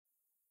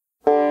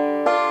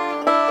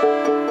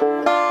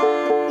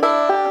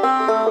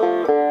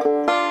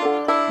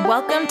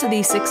to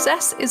the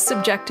Success is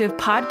Subjective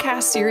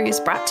podcast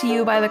series brought to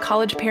you by the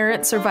College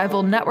Parent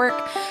Survival Network,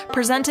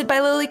 presented by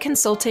Lilly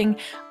Consulting.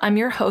 I'm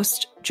your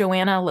host,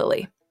 Joanna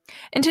Lilly.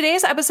 In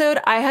today's episode,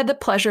 I had the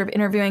pleasure of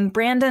interviewing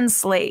Brandon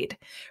Slade.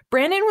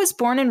 Brandon was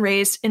born and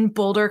raised in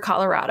Boulder,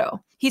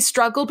 Colorado. He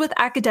struggled with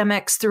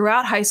academics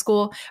throughout high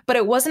school, but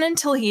it wasn't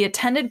until he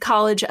attended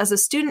college as a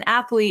student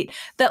athlete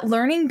that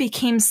learning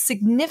became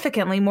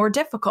significantly more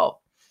difficult.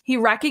 He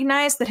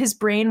recognized that his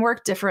brain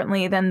worked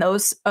differently than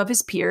those of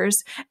his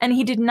peers, and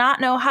he did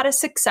not know how to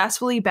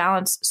successfully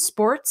balance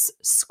sports,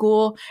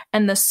 school,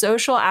 and the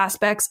social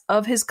aspects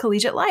of his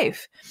collegiate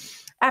life.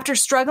 After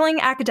struggling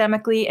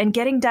academically and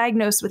getting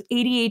diagnosed with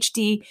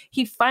ADHD,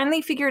 he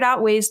finally figured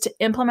out ways to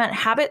implement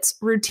habits,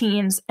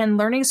 routines, and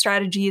learning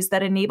strategies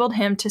that enabled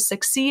him to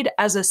succeed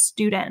as a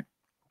student.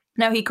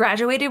 Now, he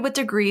graduated with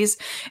degrees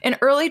in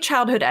early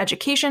childhood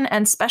education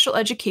and special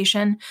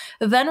education,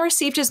 then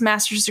received his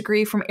master's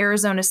degree from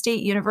Arizona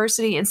State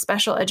University in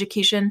special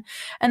education,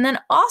 and then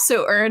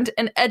also earned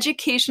an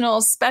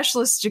educational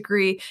specialist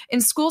degree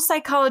in school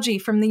psychology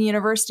from the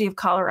University of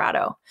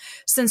Colorado.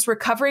 Since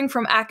recovering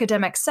from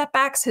academic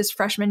setbacks his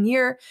freshman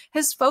year,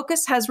 his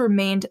focus has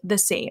remained the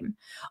same: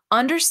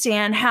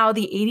 understand how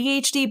the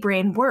ADHD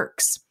brain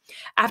works.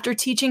 After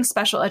teaching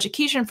special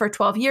education for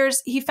 12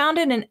 years, he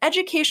founded an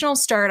educational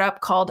startup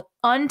called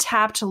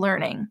Untapped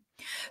Learning.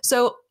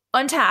 So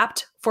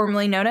Untapped,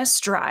 formerly known as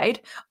Stride,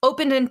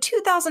 opened in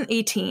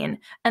 2018,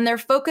 and their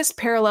focus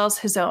parallels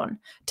his own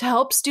to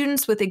help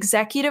students with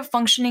executive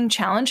functioning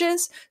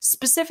challenges,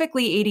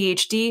 specifically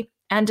ADHD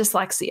and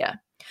dyslexia.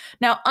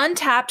 Now,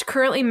 Untapped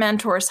currently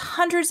mentors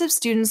hundreds of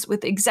students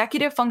with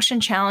executive function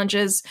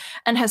challenges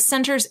and has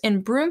centers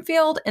in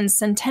Broomfield and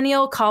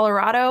Centennial,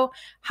 Colorado.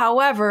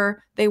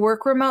 However, they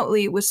work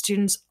remotely with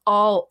students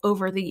all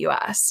over the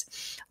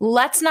U.S.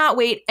 Let's not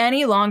wait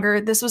any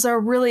longer. This was a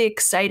really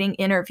exciting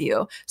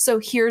interview. So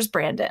here's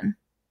Brandon.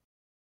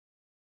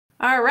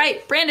 All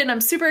right, Brandon,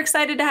 I'm super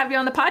excited to have you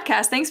on the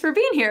podcast. Thanks for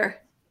being here.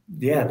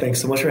 Yeah,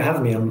 thanks so much for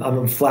having me.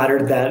 I'm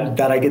flattered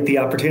that I get the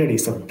opportunity.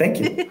 So thank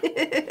you.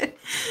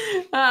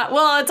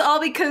 Well, it's all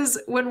because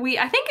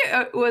I think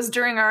it was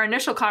during our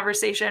initial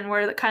conversation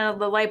where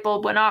the light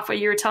bulb went off, where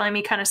you were telling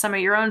me kind of some of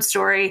your own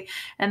story,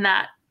 and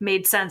that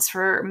made sense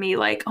for me.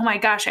 Like, oh my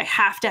gosh, I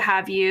have to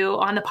have you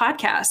on the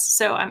podcast.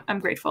 So I'm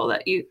grateful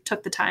that you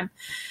took the time.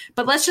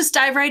 But let's just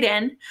dive right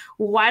in.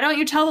 Why don't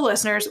you tell the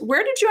listeners,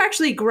 where did you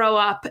actually grow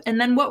up?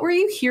 And then what were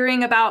you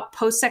hearing about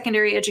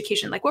post-secondary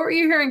education? Like, what were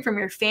you hearing from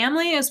your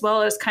family as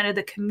well as kind of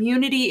the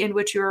community in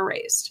which you were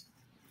raised?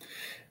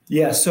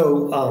 Yeah,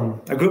 so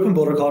I grew up in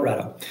Boulder,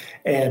 Colorado,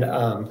 and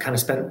kind of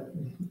spent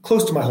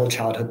close to my whole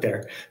childhood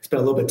there.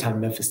 Spent a little bit of time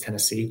in Memphis,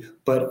 Tennessee,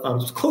 but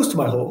close to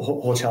my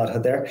whole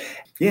childhood there.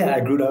 Yeah,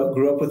 I grew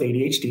up with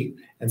ADHD,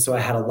 and so I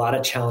had a lot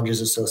of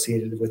challenges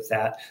associated with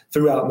that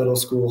throughout middle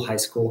school, high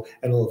school,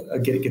 and we'll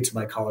get to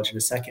my college in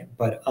a second.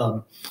 But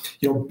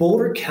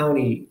Boulder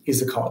County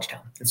is a college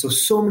town, and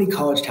so many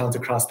college towns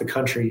across the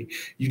country,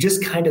 you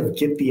just kind of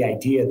get the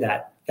idea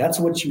that that's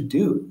what you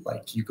do.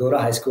 Like, you go to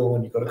high school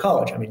and you go to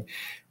college. I mean,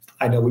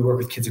 I know we work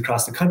with kids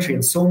across the country,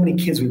 and so many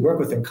kids we work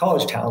with in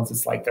college towns,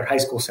 it's like their high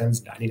school sends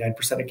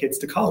 99% of kids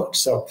to college.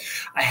 So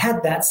I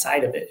had that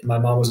side of it. My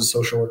mom was a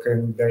social worker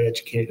and very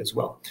educated as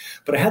well.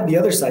 But I had the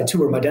other side too,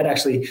 where my dad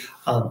actually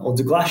owns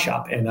a glass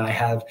shop, and I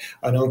have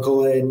an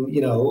uncle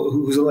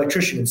who's an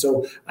electrician. And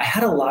so I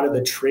had a lot of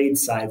the trade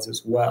sides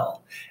as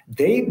well.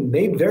 They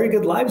made very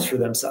good lives for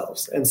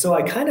themselves. And so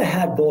I kind of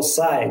had both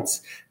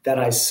sides that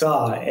I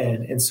saw.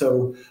 And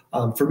so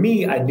for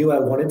me, I knew I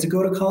wanted to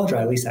go to college, or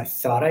at least I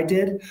thought I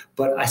did,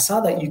 but I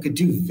saw that you could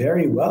do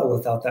very well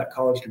without that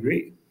college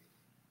degree.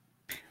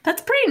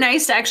 That's pretty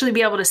nice to actually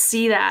be able to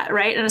see that,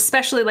 right? And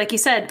especially, like you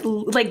said,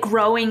 like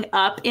growing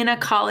up in a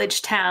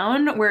college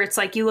town where it's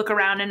like you look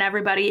around and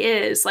everybody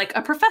is like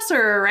a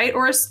professor, right?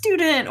 Or a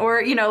student,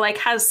 or, like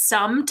has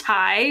some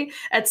tie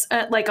at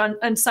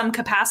on some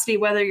capacity,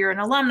 whether you're an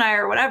alumni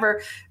or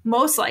whatever,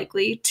 most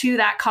likely to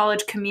that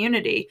college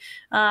community.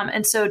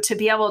 And so to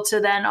be able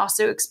to then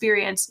also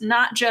experience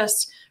not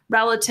just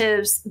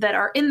relatives that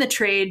are in the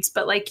trades,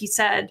 but like you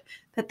said,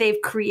 that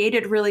they've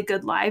created really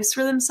good lives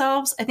for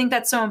themselves. I think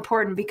that's so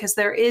important because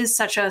there is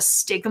such a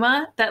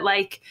stigma that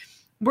like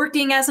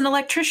working as an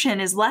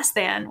electrician is less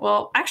than.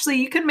 Well,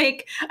 actually I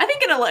think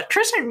an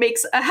electrician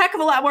makes a heck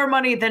of a lot more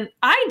money than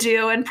I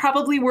do, and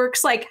probably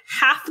works like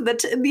half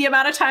the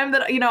amount of time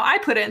that, I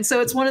put in. So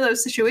it's one of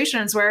those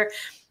situations where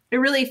it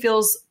really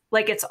feels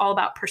like it's all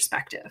about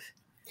perspective.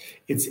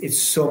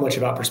 It's so much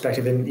about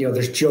perspective. And,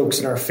 there's jokes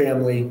in our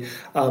family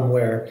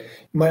where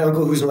my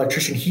uncle, who's an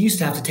electrician, he used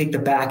to have to take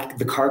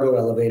the cargo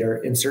elevator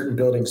in certain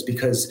buildings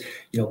because,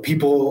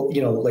 people,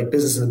 like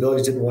business in the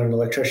buildings didn't want an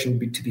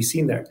electrician to be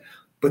seen there.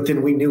 But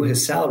then we knew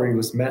his salary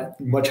was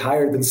much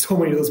higher than so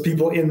many of those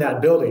people in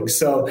that building.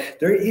 So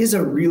there is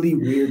a really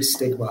weird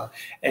stigma.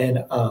 And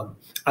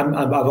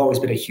I've always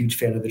been a huge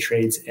fan of the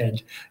trades,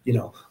 and,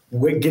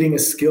 getting a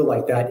skill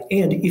like that.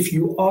 And if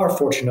you are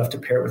fortunate enough to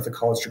pair it with a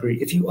college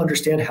degree, if you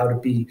understand how to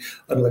be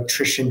an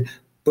electrician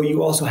but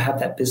you also have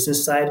that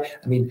business side.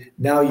 I mean,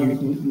 now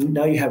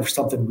you have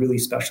something really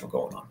special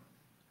going on.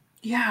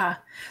 Yeah.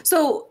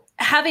 So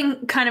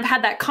having kind of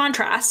had that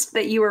contrast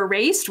that you were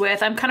raised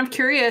with, I'm kind of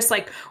curious,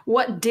 like,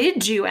 what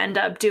did you end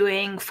up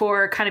doing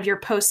for kind of your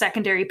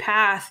post-secondary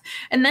path?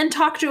 And then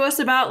talk to us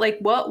about, like,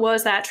 what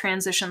was that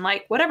transition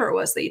like, whatever it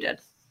was that you did?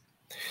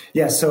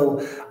 Yeah. So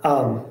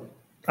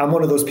I'm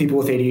one of those people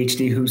with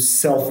ADHD who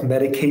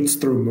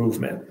self-medicates through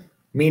movement,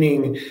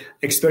 meaning,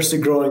 especially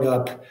growing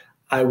up,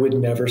 I would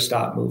never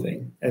stop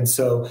moving. And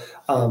so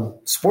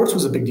sports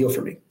was a big deal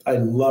for me. I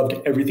loved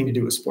everything to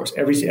do with sports.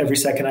 Every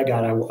second I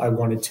got, I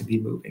wanted to be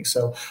moving.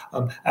 So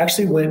I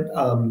actually went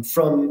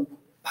from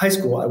high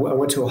school, I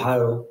went to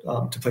Ohio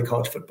to play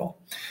college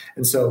football.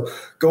 And so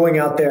going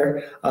out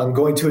there,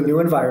 going to a new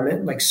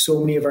environment, like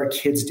so many of our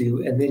kids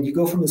do, and then you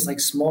go from this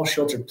like small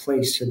sheltered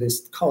place to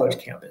this college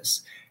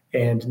campus.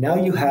 And now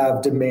you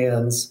have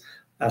demands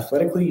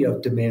athletically, you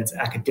have demands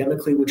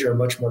academically, which are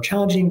much more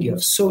challenging. You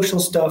have social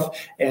stuff.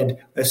 And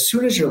as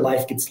soon as your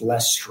life gets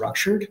less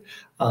structured,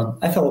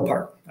 I fell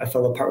apart. I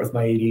fell apart with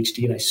my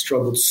ADHD and I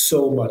struggled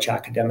so much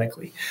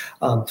academically.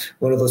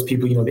 One of those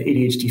people, the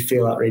ADHD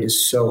fail out rate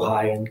is so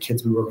high, and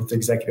kids we work with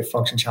executive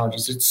function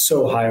challenges, it's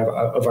so high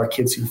of our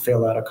kids who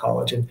fail out of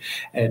college.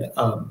 And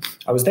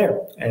I was there.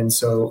 And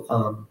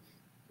so,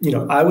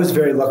 I was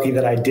very lucky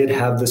that I did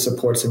have the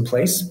supports in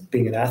place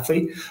being an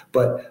athlete,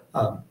 but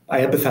I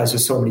empathize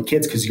with so many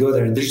kids because you go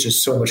there and there's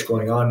just so much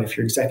going on. And if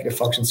your executive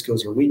function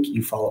skills are weak,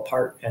 you fall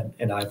apart.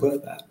 And I've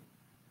lived that.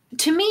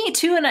 To me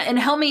too, and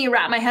help me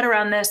wrap my head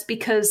around this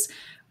because,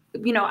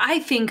 I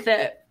think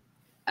that,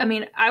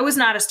 I was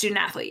not a student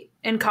athlete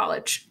in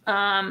college.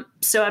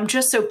 So I'm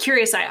just so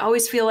curious. I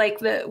always feel like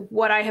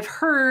what I have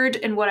heard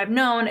and what I've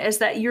known is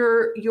that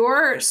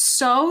you're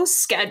so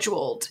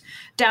scheduled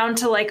down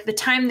to like the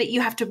time that you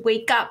have to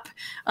wake up.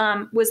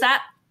 Was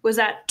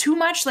that too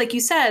much? Like you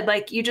said,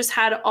 like you just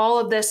had all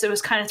of this, it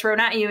was kind of thrown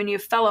at you and you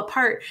fell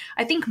apart.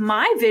 I think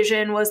my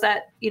vision was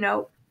that,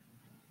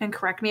 and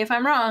correct me if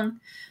I'm wrong,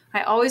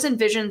 I always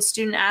envisioned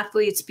student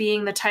athletes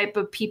being the type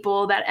of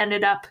people that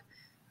ended up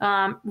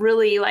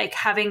really like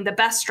having the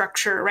best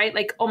structure, right?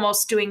 Like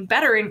almost doing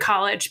better in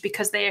college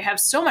because they have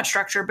so much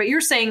structure. But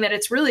you're saying that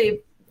it's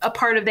really a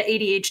part of the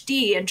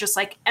ADHD and just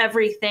like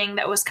everything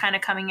that was kind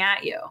of coming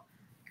at you.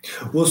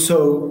 Well,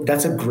 so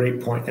that's a great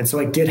point. And so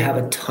I did have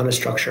a ton of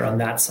structure on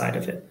that side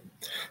of it.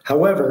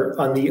 However,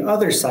 on the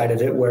other side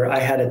of it, where I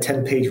had a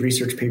 10-page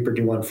research paper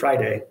due on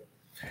Friday,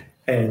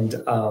 and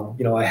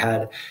I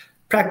had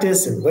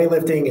practice and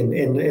weightlifting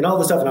and all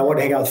the stuff, and I wanted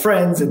to hang out with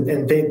friends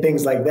and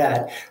things like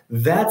that.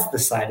 That's the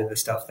side of the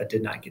stuff that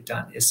did not get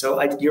done. So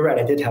you're right,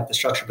 I did have the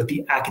structure, but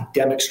the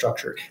academic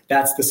structure,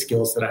 that's the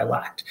skills that I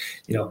lacked.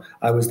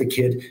 I was the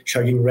kid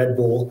chugging Red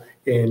Bull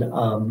in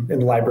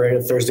the library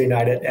on Thursday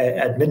night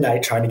at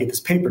midnight trying to get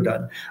this paper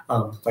done,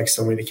 like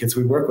so many of the kids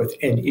we work with.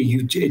 And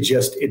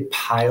it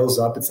piles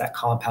up. It's that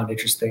compound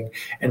interest thing.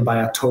 And by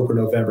October,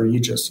 November, you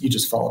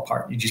just fall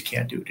apart. You just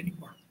can't do it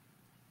anymore.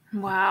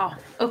 Wow.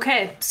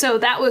 Okay. So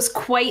that was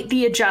quite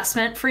the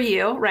adjustment for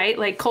you, right?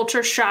 Like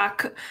culture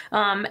shock.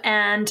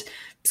 And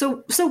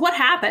so what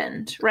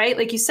happened, right?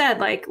 Like you said,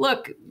 like,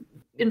 look,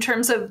 in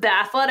terms of the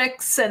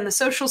athletics and the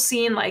social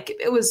scene, like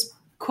it was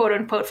quote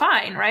unquote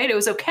fine, right? It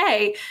was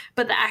okay.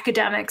 But the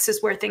academics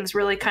is where things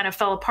really kind of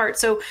fell apart.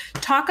 So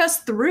talk us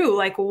through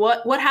like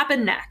what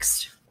happened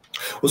next?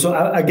 Well, so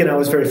I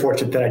was very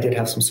fortunate that I did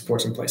have some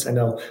supports in place. I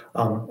know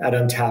at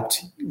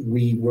Untapped,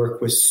 we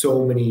work with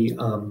so many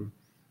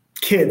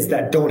kids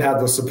that don't have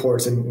those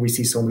supports, and we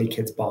see so many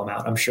kids bomb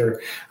out. I'm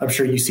sure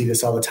you see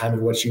this all the time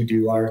in what you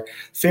do. Our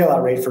fail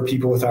out rate for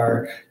people with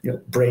our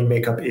brain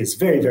makeup is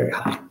very, very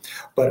high.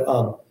 But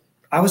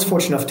I was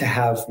fortunate enough to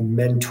have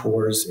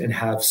mentors and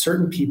have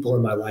certain people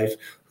in my life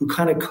who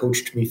kind of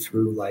coached me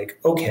through like,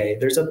 okay,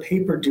 there's a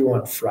paper due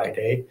on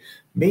Friday.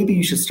 Maybe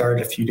you should start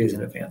a few days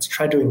in advance.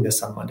 Try doing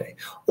this on Monday.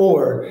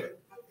 Or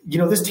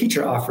this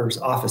teacher offers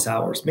office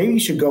hours. Maybe you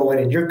should go in,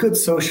 and you're good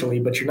socially,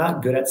 but you're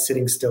not good at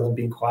sitting still and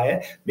being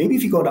quiet. Maybe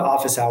if you go into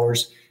office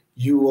hours,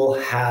 you will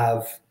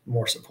have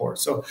more support.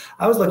 So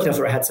I was lucky enough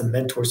that I had some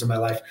mentors in my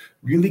life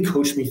really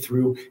coach me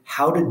through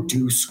how to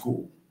do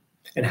school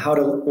and how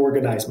to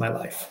organize my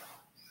life.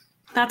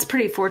 That's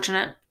pretty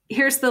fortunate.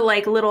 Here's the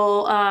like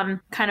little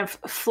kind of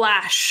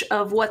flash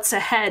of what's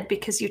ahead,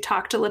 because you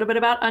talked a little bit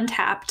about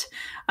Untapped.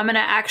 I'm going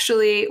to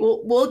actually,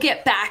 we'll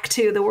get back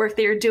to the work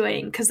that you're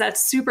doing because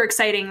that's super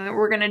exciting.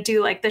 We're going to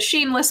do like the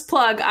shameless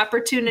plug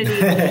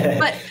opportunity.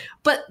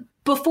 but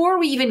before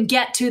we even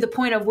get to the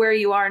point of where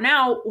you are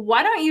now,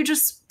 why don't you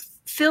just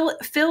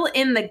fill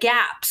in the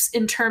gaps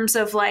in terms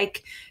of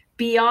like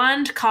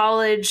beyond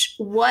college,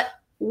 what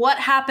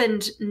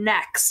happened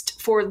next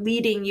for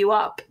leading you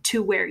up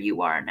to where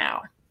you are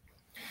now?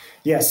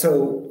 Yeah.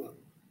 So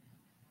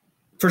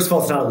first of all,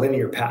 it's not a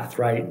linear path,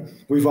 right?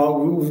 We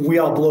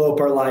all blow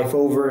up our life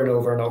over and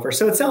over and over.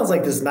 So it sounds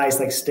like this nice,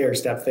 like stair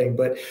step thing,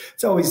 but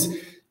it's always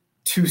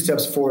 2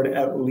 steps forward,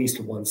 at least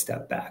 1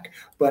 step back.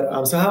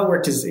 But so how it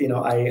worked is,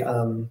 I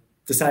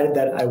decided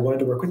that I wanted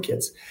to work with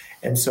kids.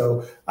 And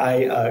so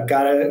I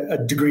got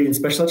a degree in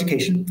special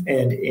education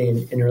and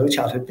in early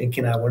childhood,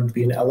 thinking I wanted to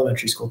be an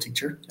elementary school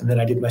teacher. And then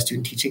I did my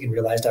student teaching and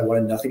realized I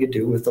wanted nothing to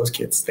do with those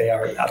kids. They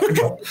are out of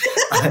control.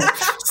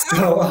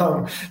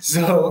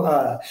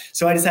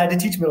 So I decided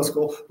to teach middle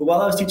school. But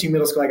while I was teaching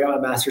middle school, I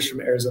got my master's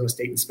from Arizona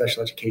State in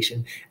special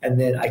education. And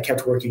then I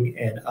kept working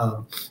and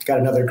got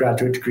another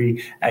graduate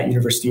degree at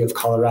University of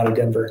Colorado,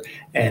 Denver,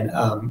 and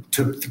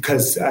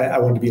because I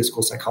wanted to be a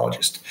school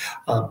psychologist.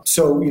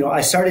 So I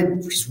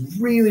started just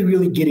really,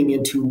 really getting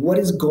into what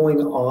is going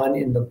on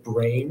in the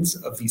brains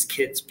of these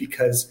kids,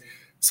 because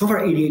some of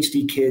our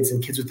ADHD kids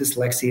and kids with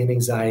dyslexia and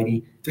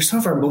anxiety, they're some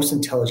of our most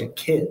intelligent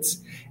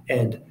kids.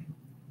 And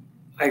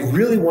I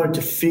really wanted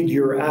to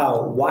figure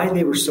out why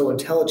they were so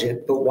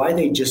intelligent, but why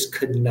they just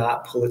could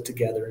not pull it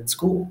together in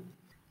school.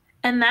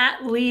 And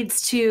that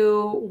leads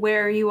to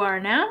where you are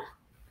now.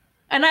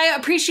 And I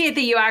appreciate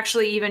that you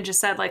actually even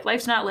just said, like,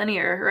 life's not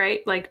linear,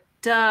 right? Like,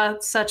 duh,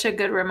 such a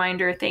good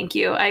reminder. Thank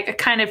you. I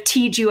kind of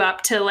teed you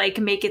up to like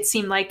make it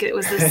seem like it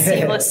was this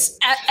seamless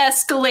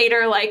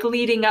escalator, like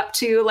leading up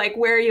to like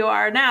where you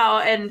are now.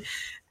 And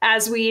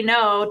as we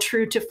know,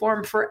 true to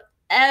form for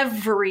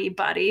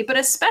everybody, but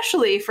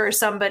especially for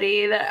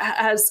somebody that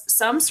has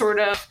some sort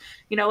of,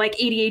 like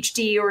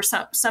ADHD or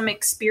some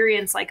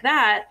experience like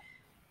that,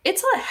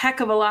 it's a heck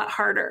of a lot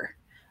harder.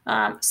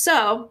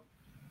 So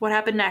what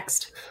happened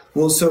next?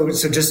 Well, so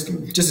just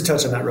to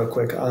touch on that real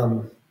quick,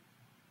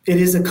 it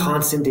is a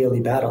constant daily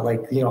battle.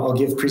 Like, I'll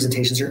give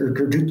presentations or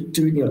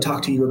do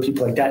talk to you or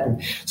people like that.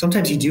 And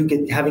sometimes you do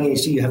get, having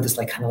ADHD, you have this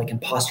like kind of like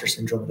imposter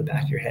syndrome in the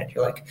back of your head.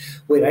 You're like,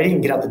 wait, I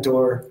didn't get out the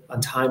door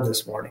on time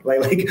this morning.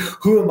 Like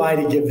who am I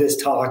to give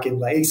this talk? And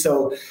like,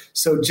 so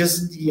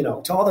just,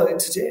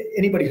 to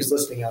anybody who's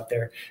listening out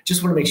there,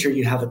 just want to make sure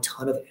you have a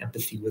ton of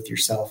empathy with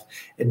yourself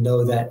and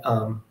know that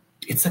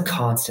it's a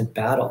constant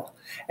battle.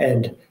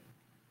 And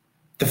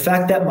the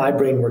fact that my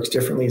brain works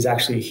differently is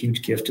actually a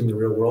huge gift in the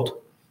real world.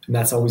 And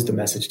that's always the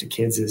message to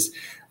kids is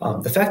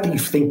the fact that you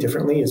think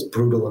differently is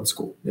brutal in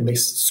school. It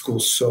makes school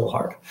so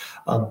hard.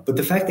 But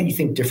the fact that you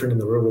think different in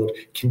the real world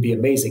can be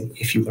amazing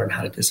if you learn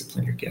how to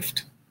discipline your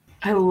gift.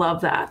 I love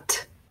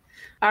that.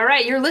 All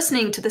right, you're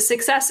listening to the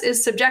Success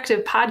is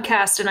Subjective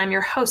podcast, and I'm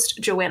your host,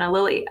 Joanna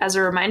Lilly. As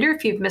a reminder,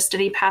 if you've missed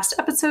any past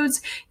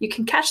episodes, you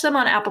can catch them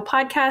on Apple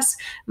Podcasts.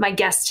 My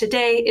guest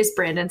today is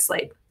Brandon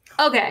Slade.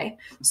 Okay,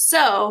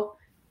 so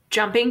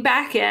jumping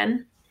back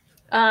in,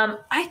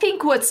 I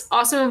think what's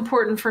also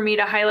important for me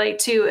to highlight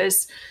too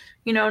is,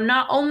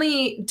 not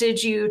only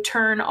did you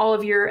turn all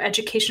of your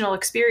educational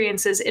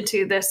experiences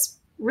into this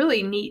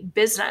really neat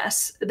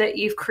business that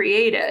you've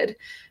created,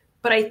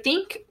 but I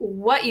think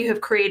what you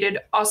have created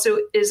also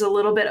is a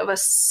little bit of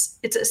it's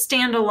a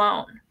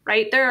standalone,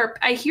 right?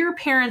 I hear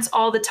parents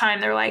all the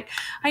time. They're like,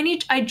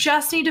 I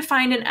just need to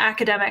find an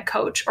academic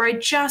coach, or I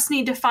just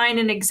need to find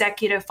an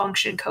executive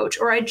function coach,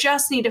 or I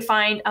just need to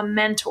find a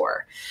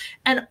mentor.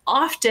 And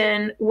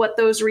often what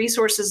those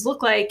resources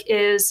look like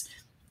is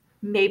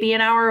maybe an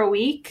hour a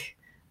week,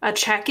 a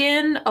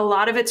check-in. A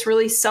lot of it's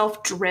really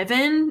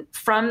self-driven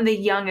from the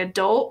young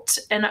adult.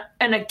 And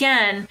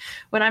again,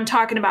 when I'm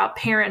talking about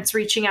parents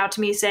reaching out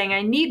to me saying,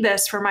 I need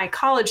this for my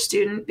college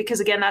student,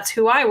 because again, that's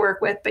who I work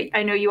with, but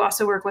I know you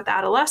also work with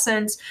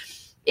adolescents,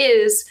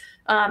 is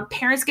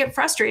parents get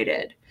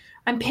frustrated.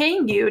 I'm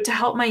paying you to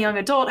help my young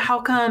adult.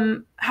 How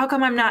come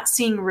I'm not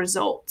seeing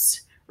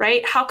results?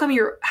 Right? How come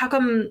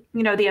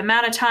the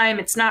amount of time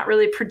it's not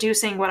really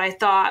producing what I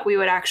thought we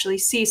would actually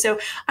see? So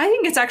I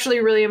think it's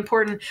actually really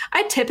important.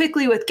 I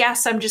typically with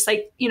guests, I'm just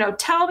like,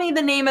 tell me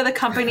the name of the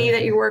company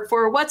that you work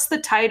for. What's the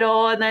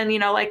title? And then,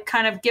 like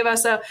kind of give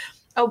us a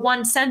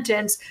one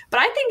sentence. But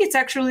I think it's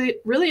actually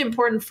really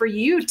important for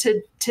you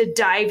to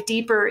dive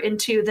deeper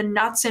into the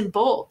nuts and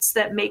bolts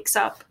that makes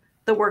up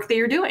the work that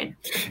you're doing.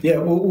 Yeah.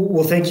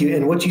 Well, thank you.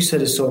 And what you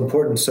said is so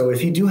important. So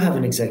if you do have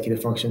an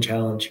executive function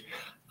challenge,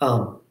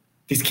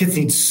 these kids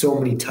need so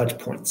many touch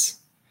points,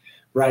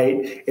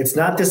 right? It's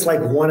not this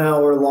like 1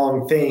 hour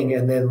long thing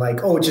and then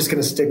like, oh, it's just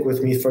going to stick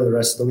with me for the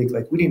rest of the week.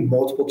 Like we need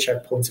multiple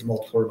checkpoints and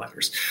multiple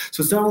reminders.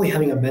 So it's not only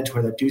having a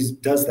mentor that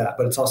does that,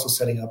 but it's also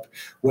setting up,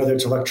 whether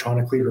it's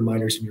electronically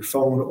reminders in your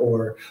phone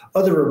or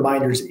other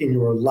reminders in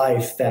your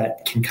life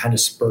that can kind of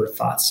spur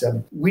thoughts.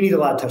 And we need a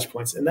lot of touch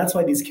points. And that's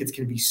why these kids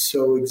can be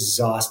so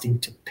exhausting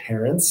to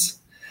parents.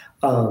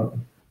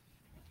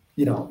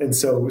 And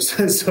so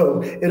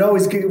it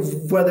always,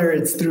 whether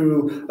it's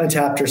through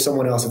Untapped or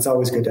someone else, it's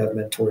always good to have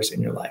mentors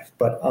in your life.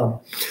 But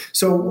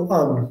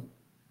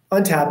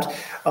Untapped,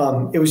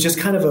 it was just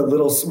kind of a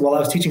little, while I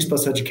was teaching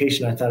special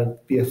education, I thought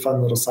it'd be a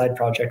fun little side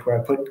project where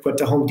I went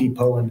to Home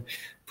Depot and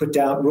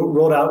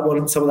rolled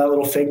out some of that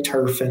little fake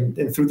turf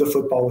and threw the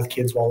football with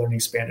kids while learning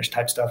Spanish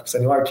type stuff. Because I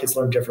know our kids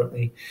learn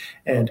differently.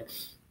 And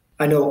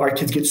I know our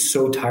kids get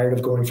so tired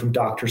of going from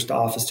doctor's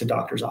to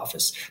doctor's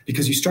office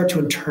because you start to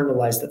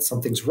internalize that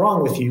something's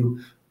wrong with you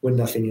when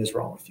nothing is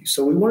wrong with you.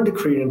 So we wanted to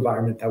create an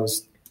environment that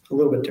was a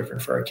little bit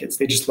different for our kids.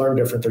 They just learn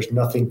different. There's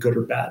nothing good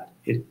or bad.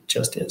 It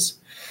just is.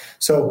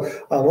 So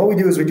what we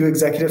do is we do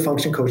executive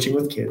function coaching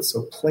with kids.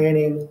 So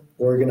planning,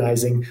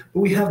 organizing, but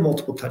we have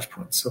multiple touch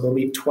points. So they'll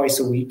meet twice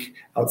a week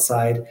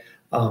outside,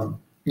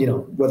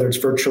 whether it's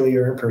virtually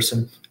or in person.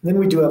 And then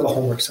we do have a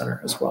homework center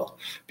as well,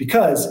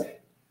 because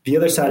the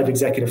other side of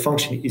executive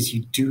function is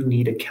you do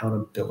need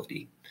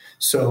accountability.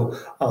 So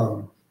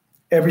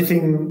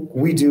everything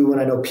we do, and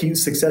I know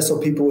successful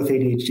people with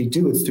ADHD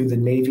do, it's through the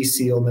Navy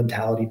SEAL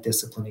mentality,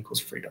 discipline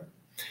equals freedom.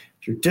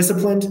 If you're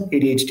disciplined,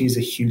 ADHD is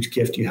a huge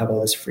gift. You have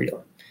all this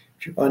freedom.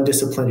 If you're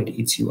undisciplined, it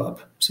eats you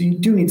up. So you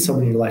do need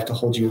someone in your life to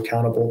hold you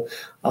accountable.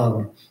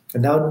 And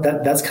now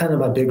that's kind of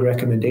my big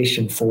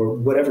recommendation for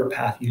whatever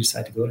path you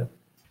decide to go to.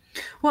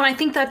 Well, I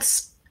think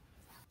there's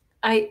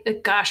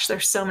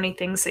so many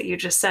things that you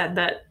just said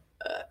that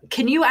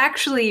can you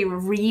actually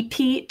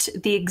repeat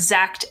the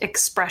exact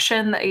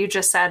expression that you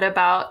just said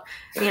about,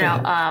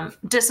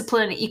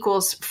 discipline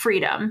equals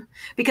freedom?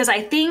 Because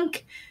I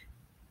think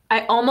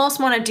I almost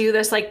want to do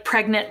this like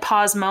pregnant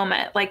pause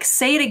moment, like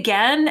say it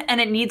again. And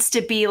it needs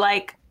to be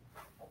like,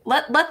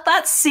 let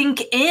that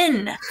sink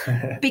in,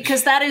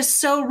 because that is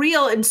so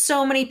real. And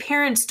so many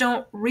parents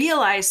don't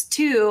realize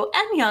too,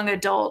 and young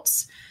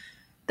adults,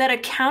 that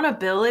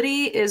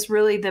accountability is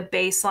really the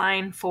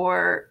baseline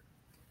for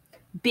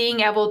being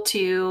able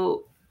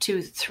to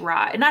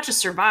thrive, not just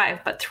survive,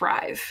 but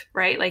thrive,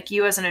 right? Like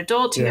you as an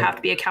adult, you have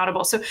to be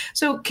accountable.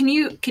 So can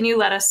you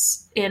let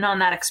us in on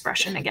that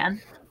expression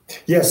again?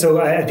 Yeah, so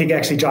I think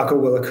actually Jocko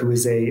Willink, who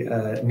is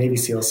a Navy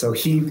SEAL, so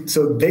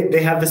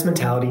they have this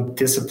mentality: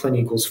 discipline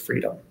equals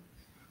freedom.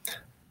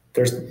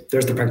 There's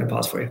the pregnant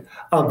pause for you.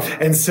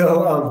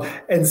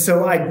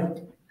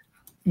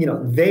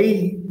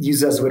 They use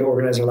that as a way to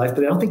organize their life,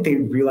 but I don't think they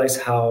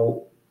realize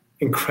how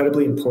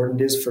incredibly important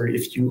it is for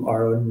if you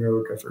are a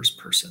neurodiverse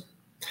person.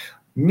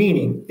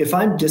 Meaning, if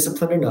I'm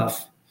disciplined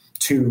enough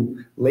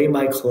to lay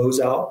my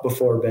clothes out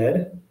before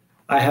bed,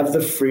 I have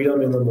the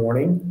freedom in the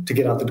morning to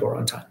get out the door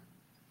on time.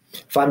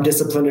 If I'm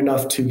disciplined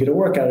enough to get a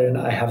workout in,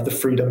 I have the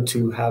freedom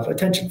to have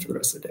attention for the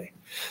rest of the day.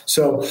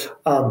 So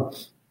when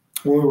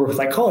we work with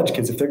like college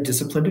kids, if they're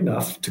disciplined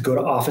enough to go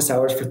to office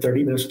hours for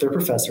 30 minutes with their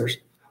professors,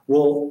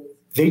 well,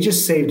 they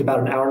just saved about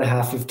an hour and a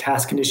half of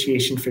task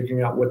initiation,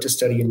 figuring out what to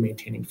study and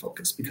maintaining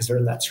focus, because they're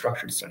in that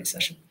structured study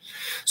session.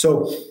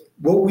 So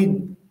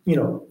everyone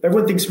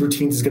thinks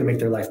routines is going to make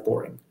their life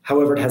boring.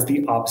 However, it has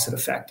the opposite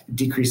effect. It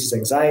decreases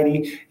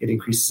anxiety, it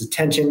increases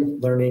attention,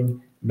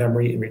 learning,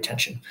 memory, and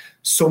retention.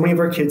 So many of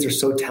our kids are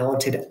so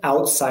talented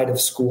outside of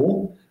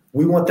school.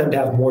 We want them to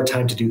have more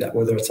time to do that,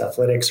 whether it's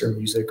athletics or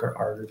music or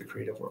art or the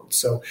creative world.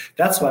 So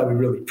that's why we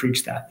really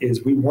preach that,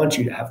 is we want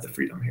you to have the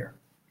freedom here.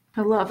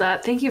 I love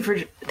that. Thank you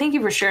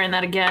for sharing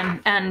that again,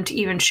 and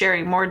even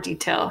sharing more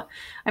detail.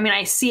 I mean,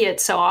 I see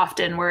it so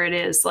often where it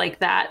is like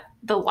that,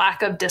 the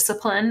lack of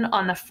discipline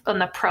on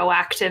the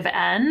proactive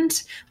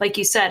end. Like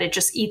you said, it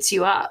just eats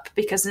you up,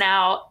 because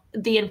now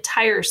the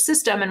entire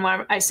system, and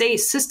when I say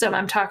system,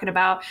 I'm talking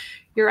about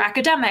your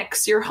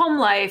academics, your home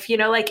life,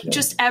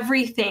 just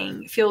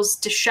everything feels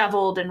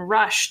disheveled and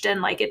rushed,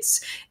 and like it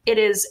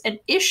is an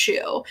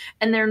issue,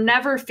 and there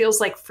never feels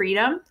like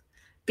freedom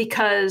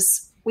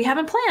because we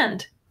haven't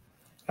planned.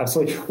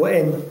 Absolutely. Well,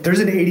 and there's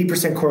an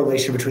 80%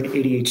 correlation between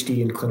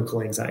ADHD and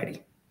clinical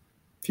anxiety.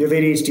 If you have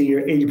ADHD,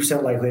 you're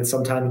 80% likely at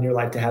some time in your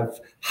life to have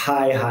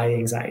high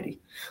anxiety.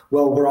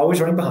 Well, we're always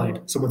running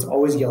behind. Someone's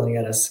always yelling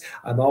at us.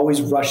 I'm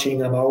always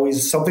rushing.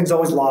 Something's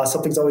always lost.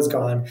 Something's always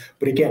gone.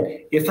 But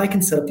again, if I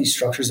can set up these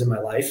structures in my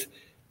life,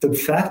 the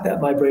fact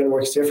that my brain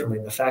works differently,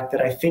 the fact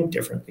that I think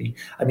differently,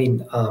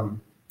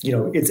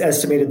 it's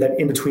estimated that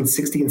in between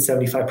 60 and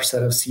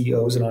 75% of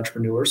CEOs and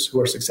entrepreneurs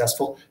who are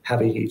successful have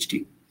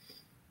ADHD,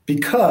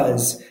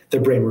 because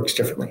their brain works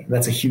differently. And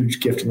that's a huge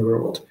gift in the real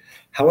world.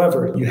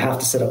 However, you have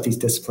to set up these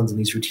disciplines and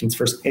these routines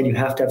first, and you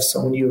have to have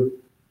someone you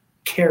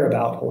care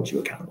about hold you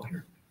accountable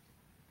here.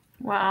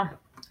 Wow.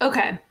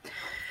 Okay.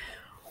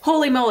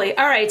 Holy moly.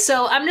 All right.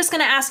 So I'm just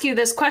going to ask you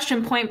this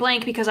question point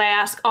blank, because I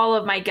ask all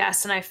of my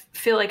guests, and I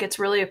feel like it's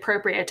really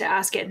appropriate to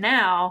ask it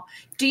now.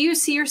 Do you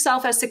see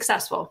yourself as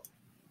successful?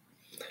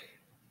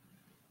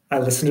 I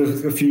listened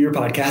to a few of your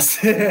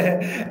podcasts,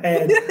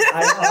 and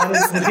I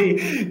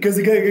honestly, because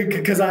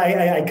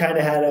I kind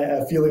of had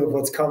a feeling of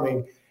what's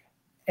coming,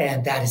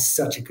 and that is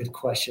such a good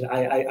question.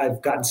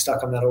 I've gotten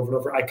stuck on that over and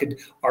over. I could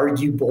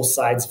argue both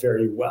sides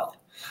very well.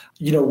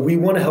 We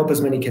want to help as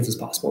many kids as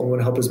possible. We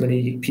want to help as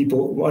many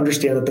people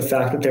understand that the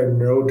fact that they're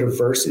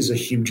neurodiverse is a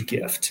huge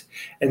gift.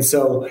 And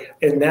so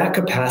in that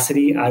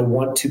capacity, I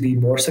want to be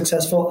more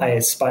successful. I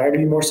aspire to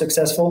be more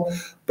successful.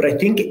 But I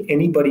think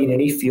anybody in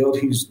any field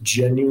who's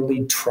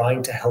genuinely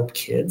trying to help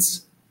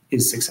kids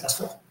is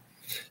successful.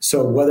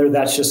 So whether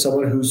that's just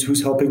someone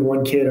who's helping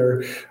one kid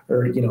or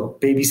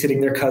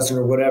babysitting their cousin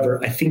or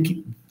whatever, I think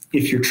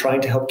if you're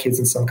trying to help kids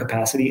in some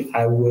capacity,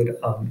 I would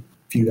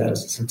view that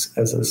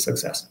as a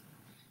success.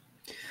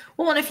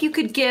 Well, and if you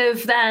could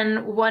give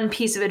then one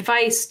piece of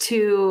advice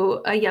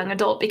to a young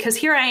adult, because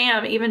here I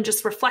am, even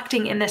just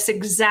reflecting in this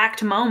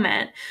exact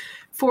moment,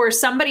 for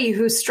somebody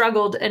who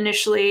struggled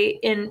initially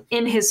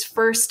in his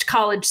first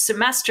college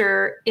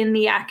semester in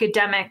the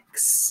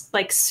academics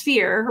like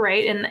sphere,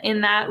 right?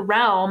 In that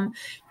realm,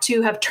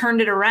 to have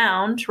turned it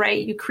around,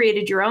 right? You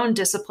created your own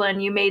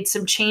discipline, you made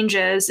some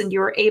changes, and you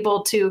were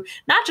able to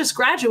not just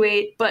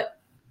graduate, but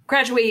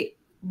graduate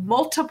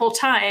multiple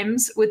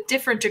times with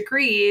different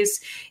degrees,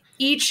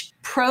 each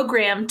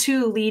program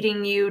too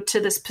leading you to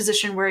this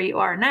position where you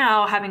are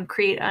now, having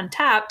Create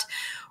Untapped.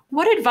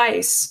 What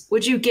advice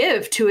would you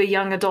give to a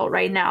young adult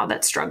right now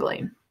that's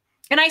struggling?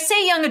 And I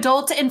say young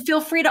adult, and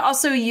feel free to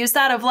also use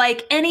that of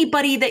like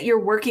anybody that you're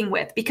working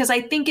with, because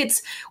I think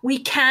we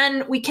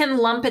can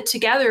lump it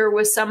together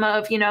with some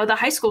of, the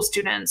high school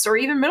students or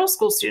even middle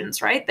school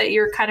students, right? That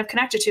you're kind of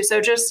connected to.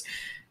 So just,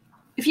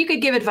 if you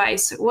could give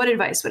advice, what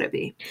advice would it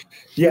be?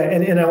 Yeah.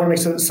 And I want to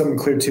make something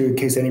clear too, in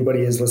case anybody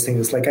is listening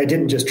to this, like I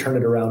didn't just turn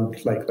it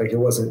around. Like it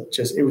wasn't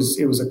just, it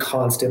was a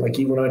constant, like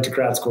even when I went to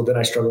grad school, then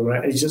I struggled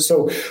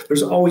so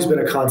there's always been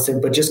a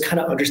constant, but just kind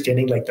of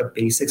understanding like the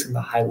basics and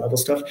the high level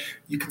stuff,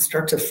 you can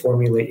start to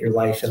formulate your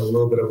life in a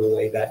little bit of a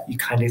way that you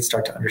kind of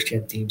start to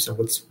understand themes and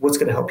what's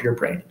going to help your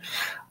brain.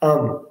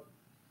 So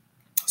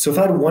if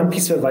I had one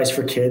piece of advice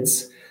for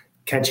kids,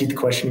 can I cheat the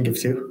question and give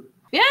two?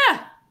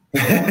 Yeah.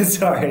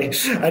 Sorry,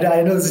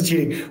 I know this is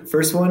cheating.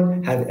 First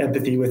one, have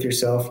empathy with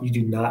yourself. You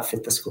do not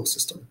fit the school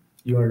system.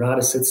 You are not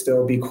a sit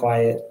still, be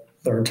quiet,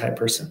 learn type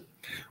person.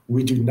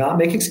 We do not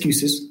make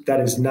excuses.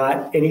 That is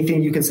not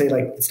anything you can say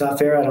like, it's not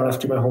fair, I don't have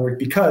to do my homework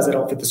because I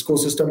don't fit the school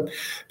system.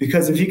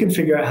 Because if you can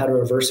figure out how to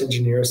reverse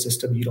engineer a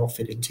system you don't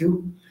fit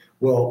into,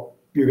 well,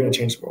 you're going to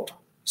change the world.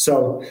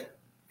 So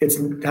it's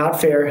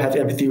not fair. Have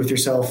empathy with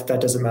yourself.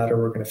 That doesn't matter.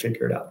 We're going to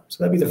figure it out.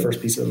 So that'd be the first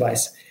piece of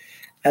advice.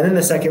 And then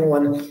the second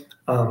one,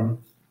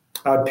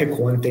 I would pick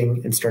one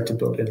thing and start to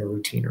build in a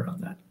routine around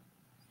that.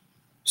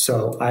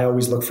 So I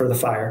always look for the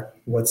fire.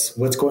 What's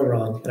going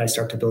wrong? And I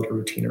start to build a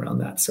routine around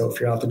that. So if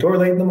you're out the door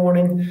late in the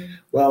morning,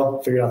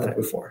 well, figure it out the night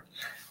before.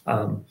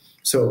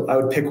 So I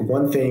would pick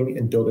one thing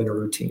and build in a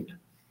routine.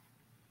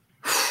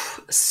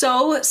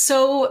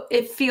 So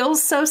it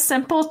feels so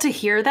simple to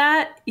hear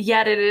that,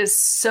 yet it is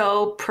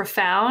so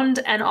profound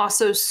and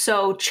also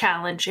so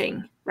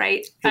challenging,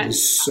 right? It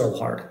is so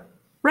hard.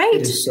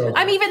 Right.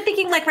 I'm even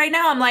thinking like right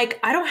now, I'm like,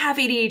 I don't have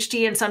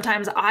ADHD and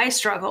sometimes I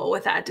struggle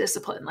with that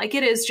discipline. Like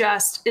it is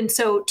just, and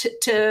so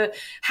to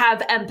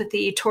have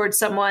empathy towards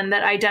someone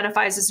that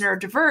identifies as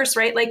neurodiverse,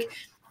 right? Like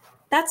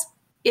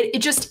it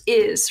just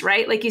is,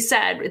 right? Like you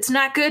said, it's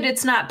not good.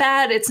 It's not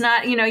bad. It's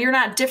not, you're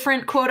not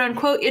different, quote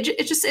unquote.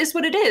 It just is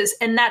what it is.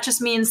 And that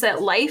just means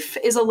that life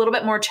is a little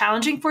bit more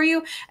challenging for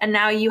you. And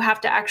now you have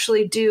to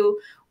actually do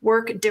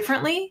work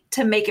differently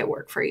to make it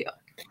work for you.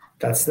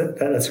 That's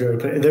really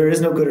put it. There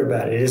is no good or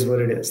bad. It is what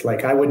it is.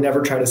 Like I would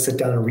never try to sit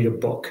down and read a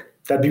book.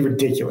 That'd be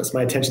ridiculous.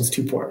 My attention's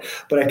too poor.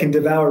 But I can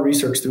devour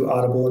research through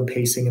Audible and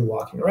pacing and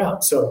walking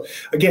around. So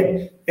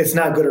again, it's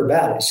not good or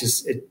bad. It's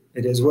just it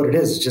is what it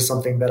is. It's just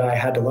something that I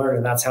had to learn,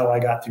 and that's how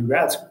I got through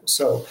grad school.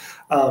 So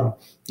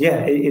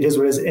it is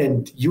what it is.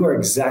 And you are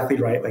exactly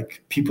right.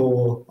 Like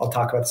I'll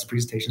talk about this in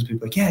presentations.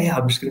 People are like, yeah,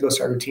 I'm just gonna go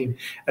start a routine,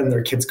 and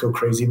their kids go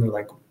crazy and they're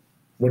like,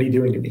 what are you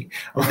doing to me?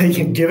 I'm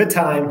like, give it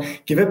time,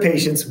 give it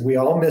patience. We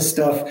all miss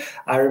stuff.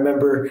 I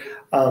remember,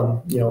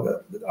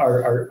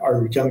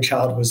 our young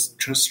child was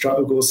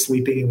struggling with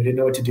sleeping and we didn't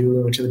know what to do.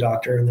 We went to the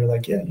doctor and they're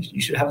like, yeah,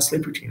 you should have a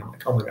sleep routine. I'm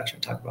like, oh my gosh, I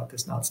talk about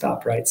this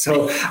nonstop, right?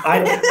 So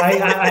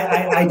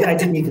I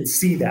didn't even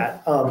see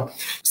that.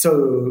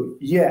 So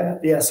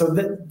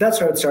that's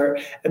where I would start.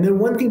 And then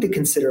one thing to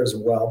consider as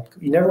well,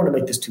 you never want to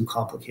make this too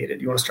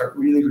complicated. You want to start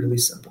really, really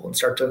simple and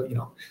start to,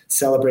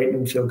 celebrate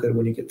and feel good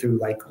when you get through.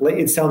 Like,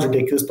 it sounds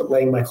ridiculous, but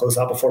laying my clothes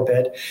out before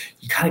bed,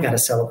 you kind of got to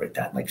celebrate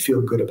that and like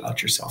feel good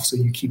about yourself. So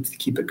you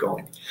keep it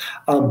going.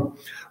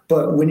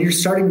 But when you're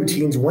starting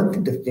routines, one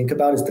thing to think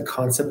about is the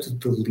concept of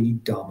the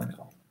lead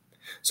domino.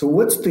 So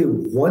what's the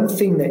one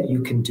thing that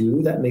you can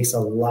do that makes a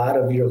lot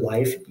of your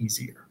life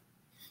easier?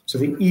 So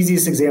the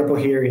easiest example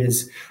here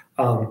is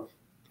an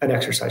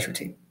exercise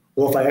routine.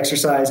 Well, if I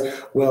exercise,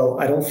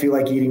 I don't feel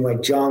like eating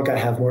like junk. I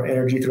have more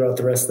energy throughout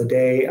the rest of the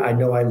day. I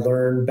know I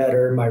learn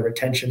better. My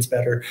retention's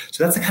better.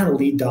 So that's the kind of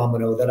lead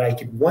domino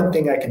that one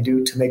thing I can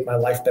do to make my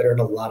life better in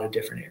a lot of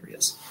different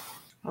areas.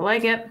 I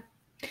like it.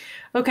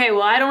 Okay.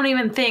 Well, I don't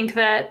even think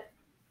that,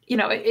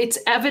 it's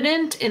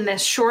evident in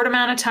this short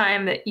amount of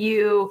time that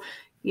you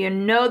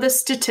know the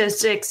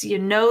statistics,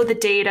 the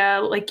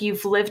data, like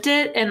you've lived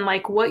it, and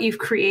like what you've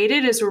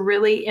created is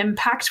really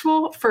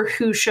impactful for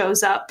who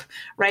shows up,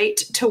 right,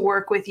 to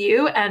work with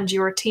you and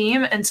your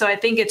team. And so I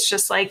think it's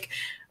just like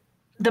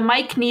the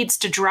mic needs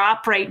to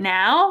drop right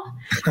now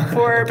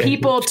for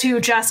people to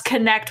just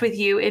connect with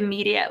you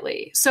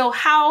immediately. So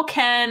how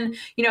can,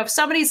 if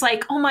somebody's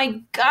like, oh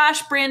my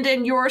gosh,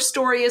 Brandon, your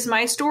story is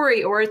my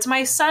story, or it's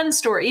my son's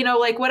story,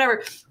 like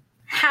whatever,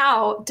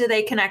 how do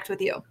they connect with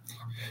you?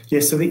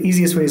 Yeah, so the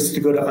easiest way is to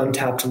go to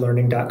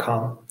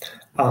untappedlearning.com.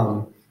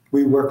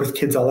 we work with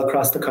kids all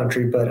across the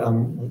country, but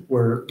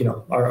we're,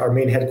 our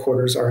main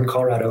headquarters are in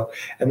Colorado.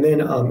 And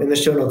then in the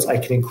show notes, I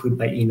can include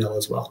my email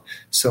as well.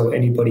 So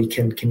anybody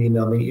can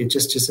email me. It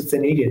just if they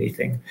need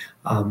anything.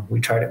 We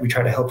try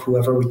to help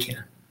whoever we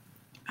can.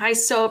 I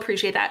so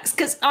appreciate that,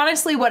 because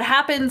honestly, what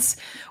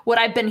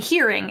I've been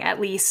hearing, at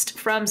least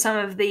from some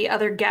of the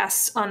other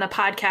guests on the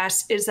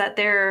podcast, is that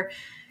they're,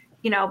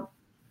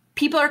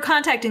 people are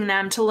contacting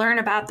them to learn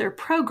about their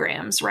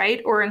programs,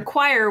 right? Or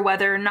inquire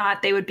whether or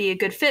not they would be a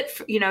good fit,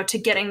 for, to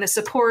getting the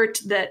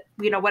support that,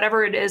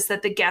 whatever it is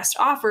that the guest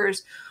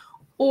offers,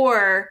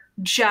 or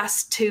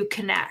just to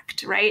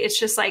connect, right? It's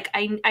just like,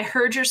 I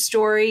heard your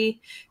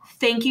story.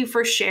 Thank you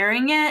for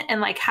sharing it,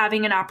 and like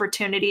having an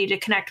opportunity to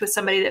connect with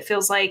somebody that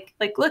feels like,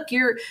 look,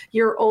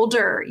 you're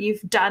older, you've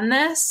done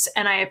this,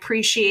 and I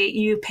appreciate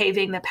you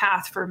paving the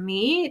path for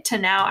me to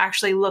now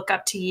actually look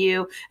up to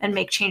you and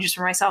make changes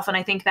for myself. And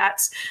I think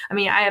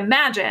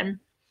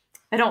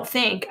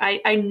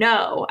I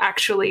know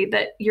actually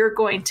that you're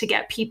going to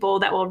get people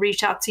that will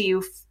reach out to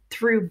you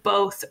through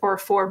both or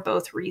for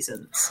both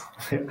reasons.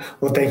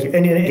 Well, thank you.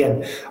 And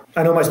again,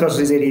 I know my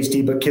specialty is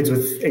ADHD, but kids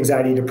with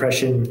anxiety,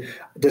 depression,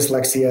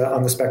 dyslexia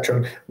on the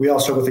spectrum, we all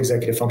struggle with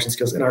executive function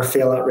skills, and our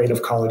fail out rate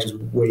of college is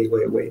way,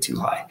 way, way too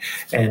high.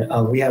 And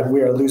we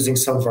are losing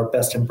some of our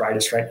best and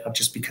brightest right now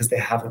just because they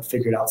haven't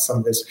figured out some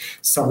of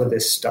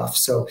this stuff.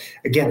 So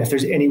again, if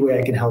there's any way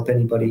I can help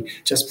anybody,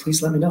 just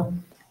please let me know.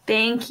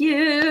 Thank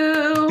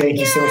you. Thank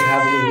you so much for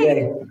having me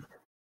today.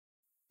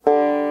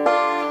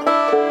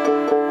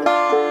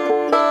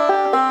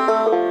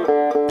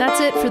 That's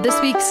it for this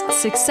week's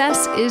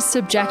Success is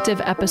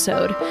Subjective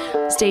episode.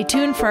 Stay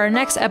tuned for our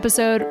next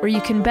episode, where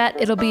you can bet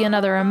it'll be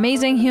another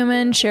amazing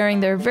human sharing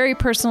their very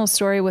personal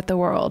story with the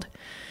world.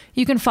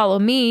 You can follow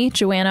me,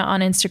 Joanna,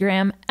 on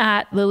Instagram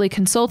 @Lily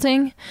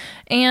Consulting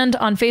and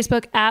on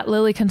Facebook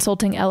 @Lily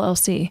Consulting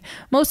LLC.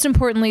 Most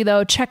importantly,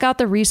 though, check out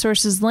the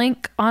resources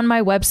link on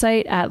my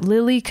website at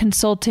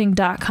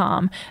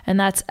lilyconsulting.com, and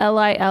that's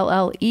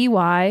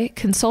LILLEY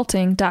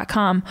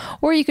consulting.com,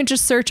 or you can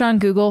just search on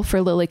Google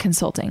for Lily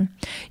Consulting.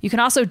 You can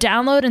also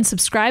download and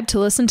subscribe to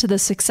listen to the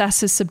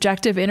Success is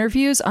Subjective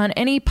interviews on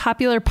any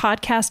popular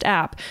podcast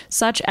app,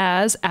 such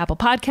as Apple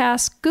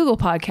Podcasts, Google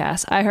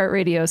Podcasts,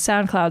 iHeartRadio,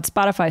 SoundCloud,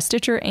 Spotify,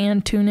 Stitcher,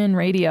 and TuneIn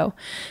Radio.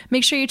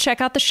 Make sure you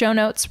check out the show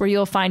notes, where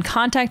you'll find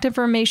contact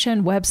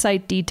information,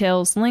 website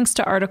details, links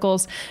to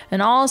articles,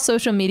 and all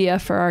social media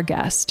for our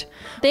guest.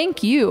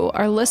 Thank you,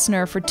 our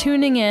listener, for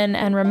tuning in,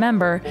 and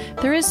remember,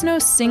 there is no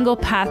single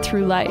path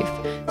through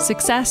life.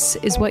 Success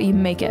is what you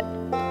make it.